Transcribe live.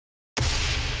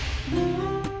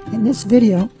In this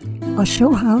video, I'll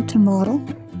show how to model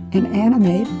and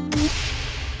animate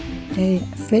a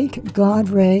fake God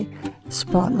ray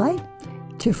spotlight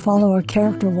to follow a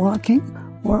character walking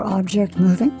or object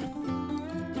moving.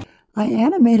 I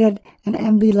animated an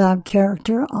MB Lab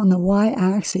character on the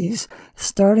y-axis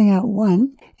starting at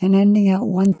 1 and ending at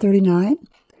 139.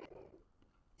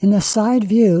 In the side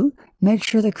view, make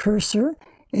sure the cursor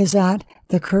is at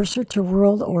the cursor to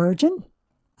world origin,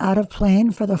 out of plane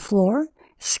for the floor,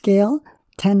 scale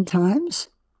 10 times.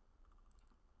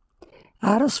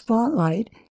 Add a spotlight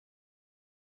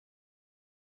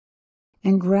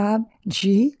and grab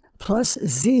G plus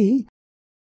Z.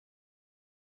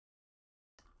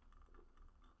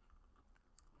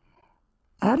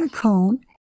 Add a cone,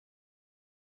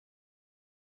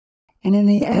 and in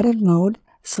the edit mode,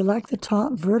 select the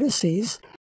top vertices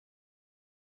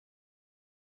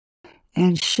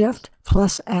and Shift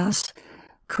plus S,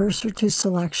 cursor to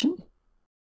selection.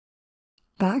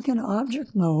 Back in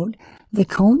object mode, the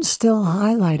cone still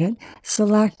highlighted,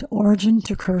 select origin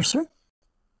to cursor.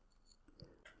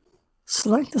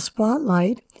 Select the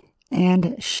spotlight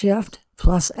and Shift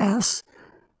plus S,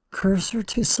 cursor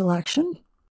to selection.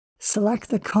 Select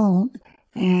the cone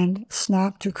and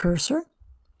snap to cursor.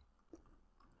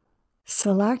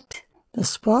 Select the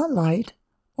spotlight,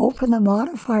 open the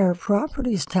Modifier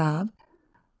Properties tab,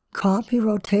 copy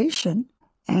rotation,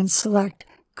 and select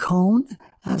cone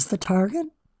as the target.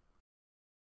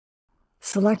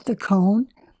 Select the cone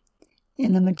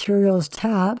in the Materials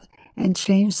tab and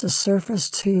change the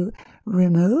surface to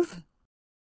Remove.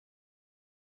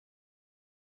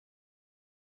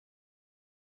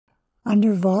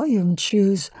 Under Volume,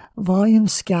 choose Volume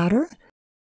Scatter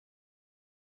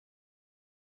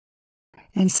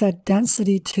and set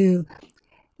density to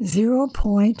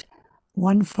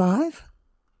 0.15.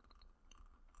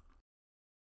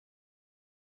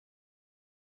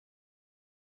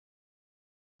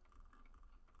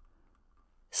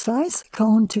 Size the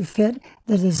cone to fit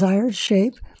the desired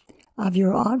shape of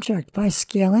your object by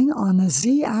scaling on the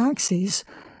Z-axis.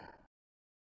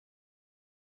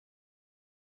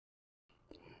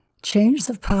 Change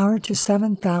the power to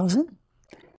 7,000.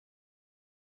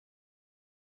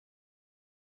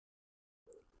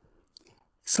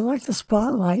 Select the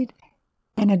spotlight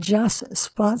and adjust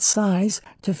spot size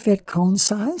to fit cone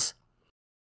size.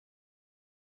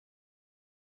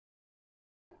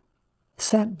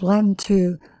 Set blend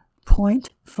to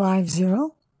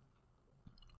 0.50.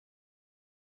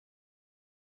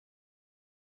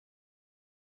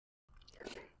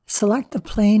 Select the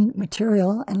plane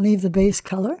material and leave the base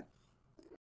color.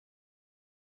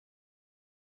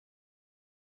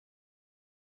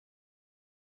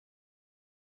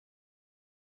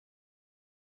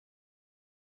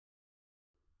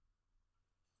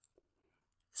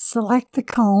 Select the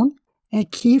cone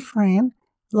and keyframe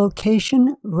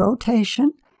location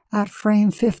rotation at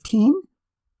frame 15.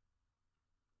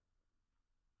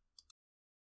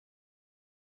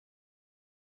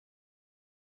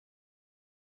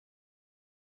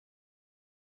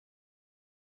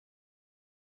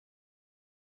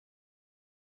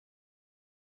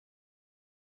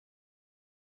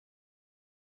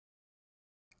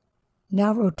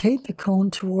 Now rotate the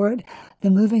cone toward the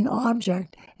moving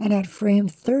object and at frame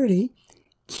 30,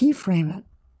 keyframe it.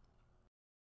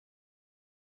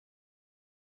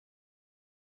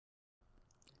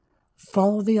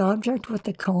 Follow the object with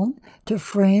the cone to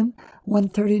frame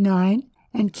 139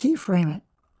 and keyframe it.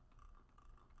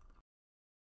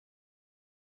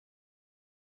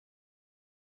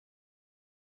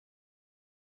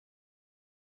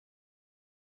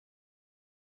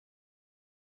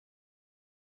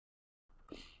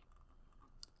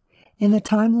 In the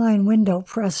timeline window,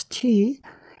 press T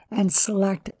and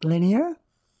select Linear.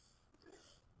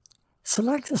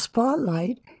 Select the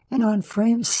spotlight and on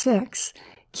frame 6,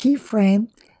 keyframe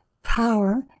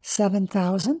Power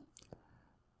 7,000.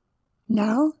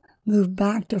 Now move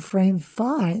back to frame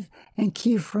 5 and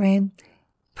keyframe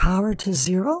Power to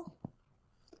 0.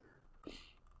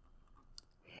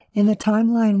 In the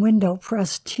timeline window,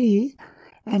 press T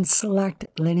and select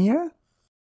Linear.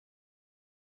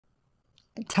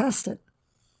 Test it.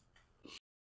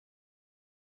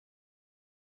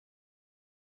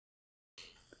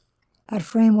 At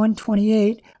frame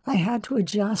 128, I had to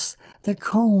adjust the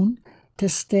cone to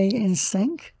stay in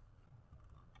sync.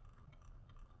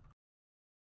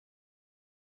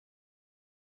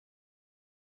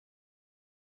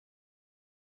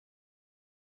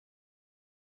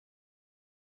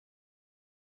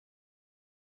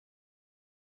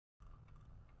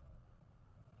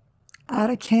 Add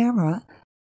a camera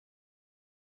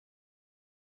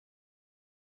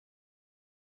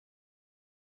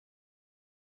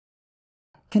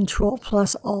Control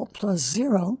plus Alt plus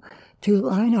 0 to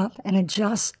line up and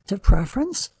adjust to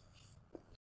preference.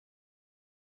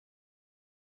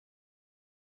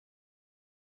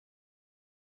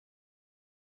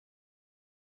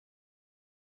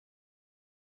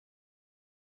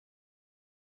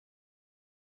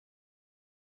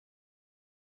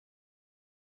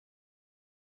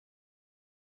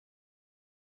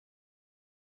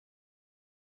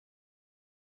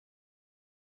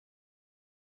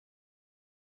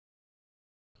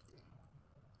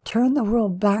 Turn the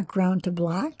world background to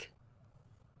black.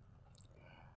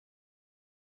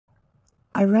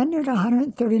 I rendered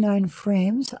 139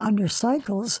 frames under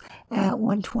cycles at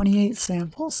 128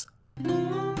 samples.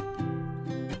 When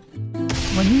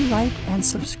you like and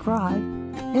subscribe,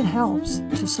 it helps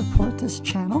to support this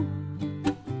channel.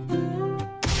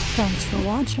 Thanks for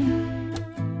watching.